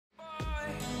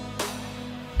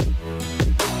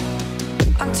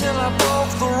until I broke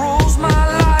the rules, my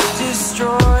life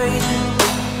destroyed.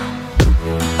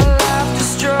 A life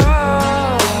destroyed.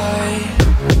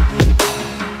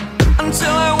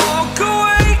 Until I walk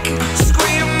awake,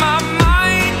 scream my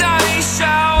mind, I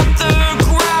shout, the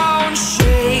ground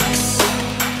shakes.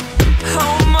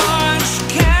 How much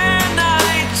can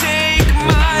I take?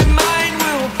 My mind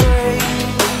will break.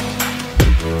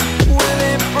 Will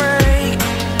it break?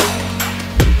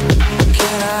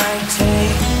 Can I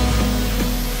take?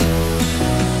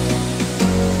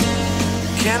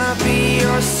 Can I be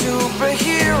your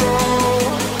superhero?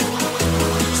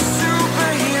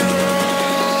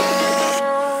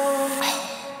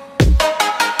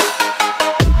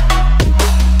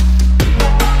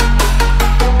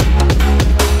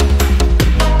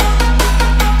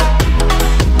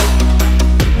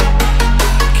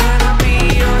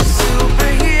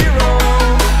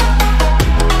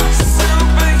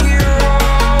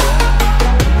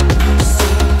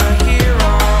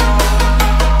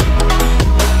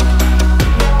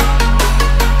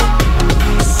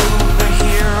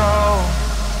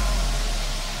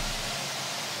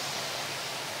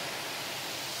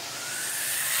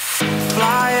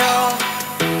 Fly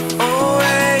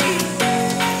away.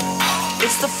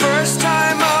 It's the first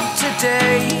time of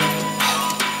today.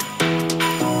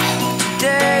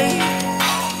 Today.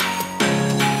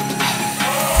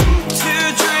 To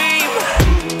dream,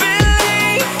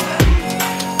 believe.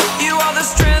 You are the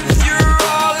strength, you're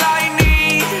all I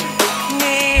need.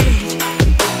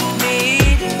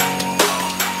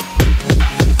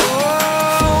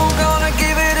 Oh, gonna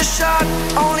give it a shot.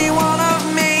 Only one of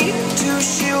me to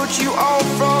shield you all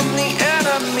from the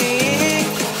enemy.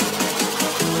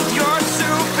 You're a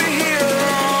superhero.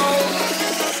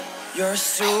 You're a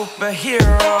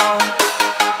superhero.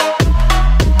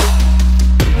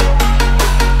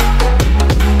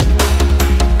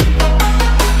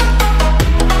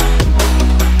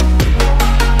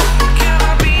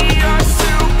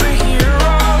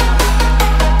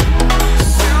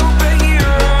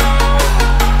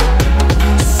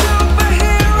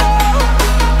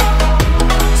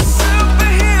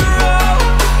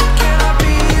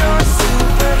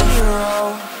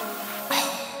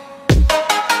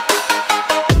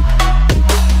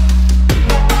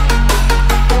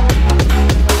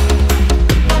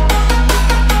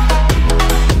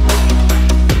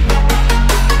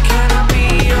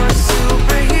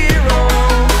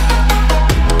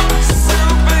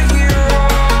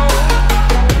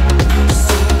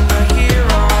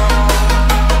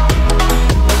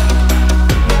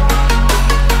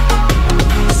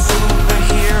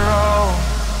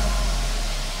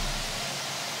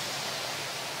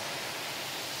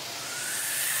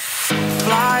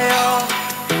 Fly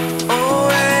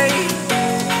away.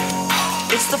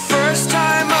 It's the first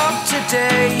time of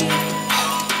today.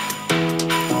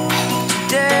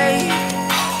 Today.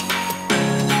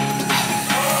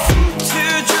 To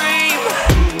dream,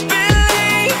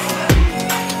 believe.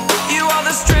 You are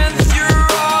the strength, you're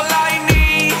all I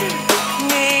need.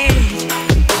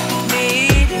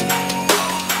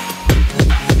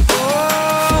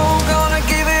 Oh, gonna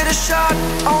give it a shot.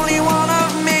 Only one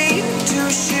of me to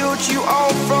shield you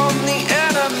all from the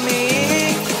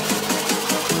enemy.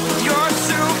 You're a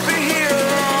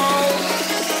superhero.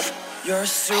 You're a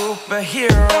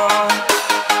superhero.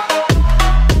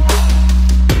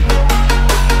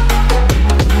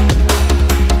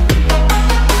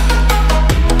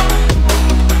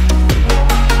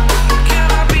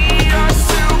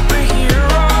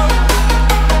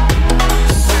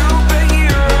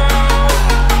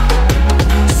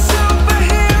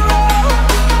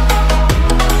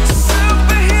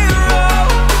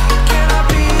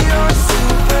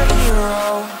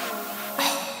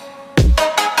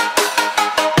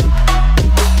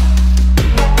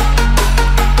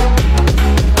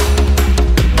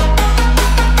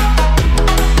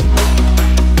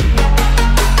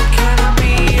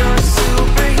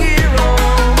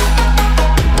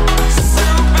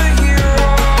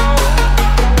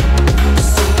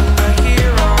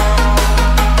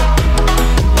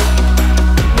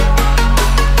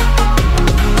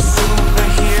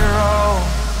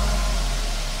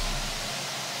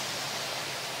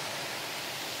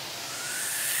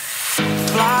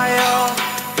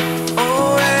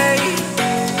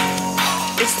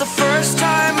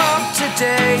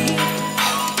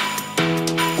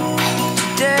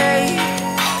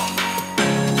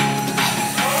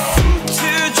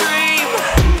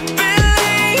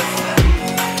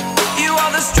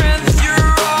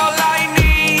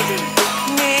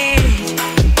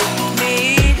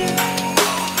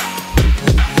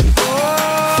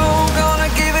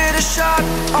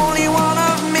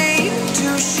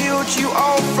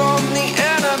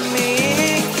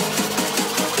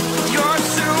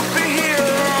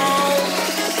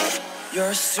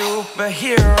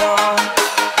 superhero.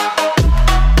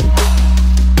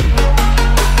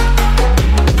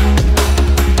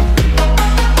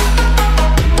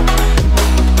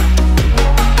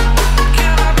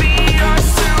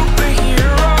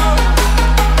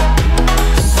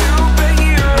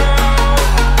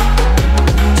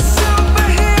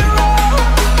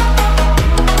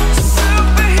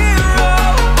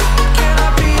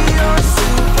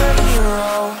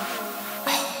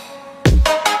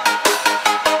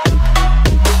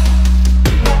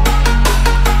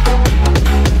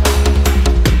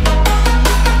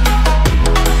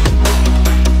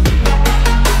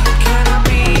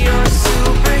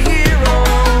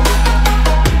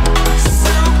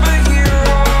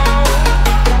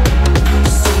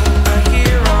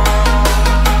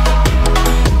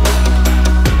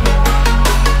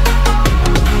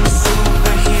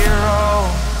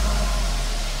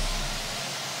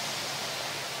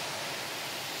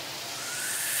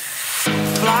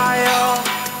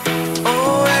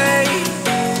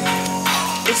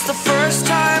 It's the first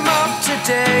time of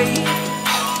today.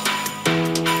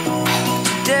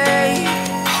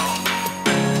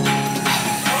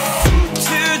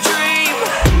 To dream,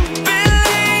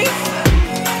 believe.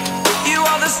 You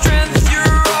are the strength,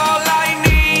 you're all I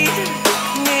need.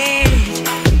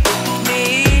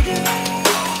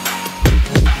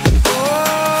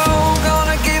 Oh,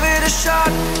 gonna give it a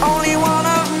shot. Only one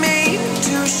of me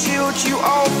to shield you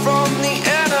all from the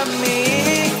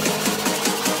enemy.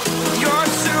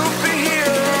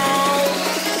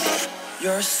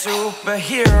 You're a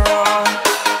superhero.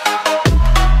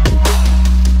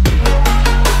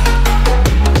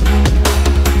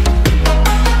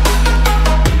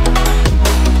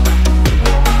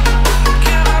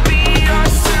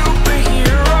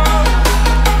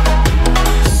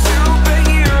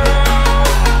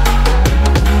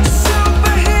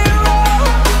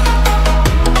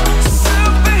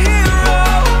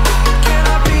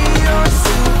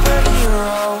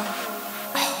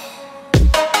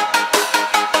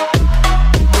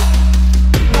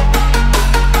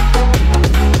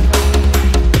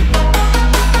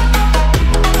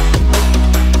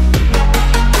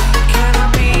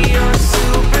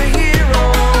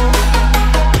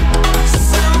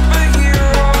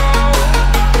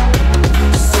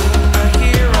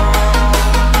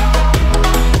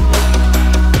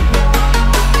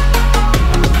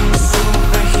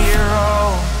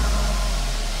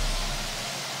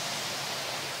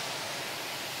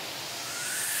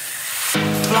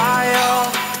 Fly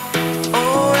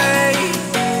away.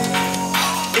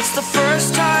 It's the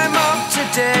first time of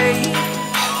today.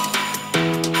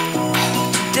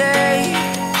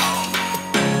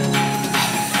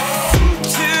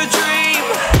 To dream,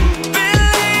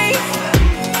 believe.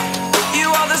 You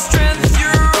are the strength,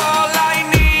 you're all I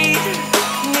need.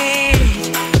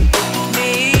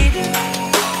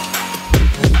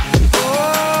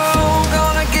 Oh,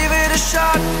 gonna give it a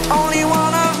shot. Only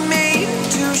one of me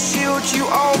to shield you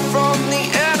all from the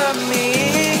enemy.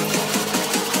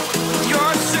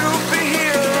 You're a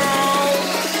superhero.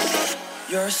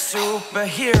 You're a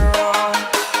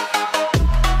superhero.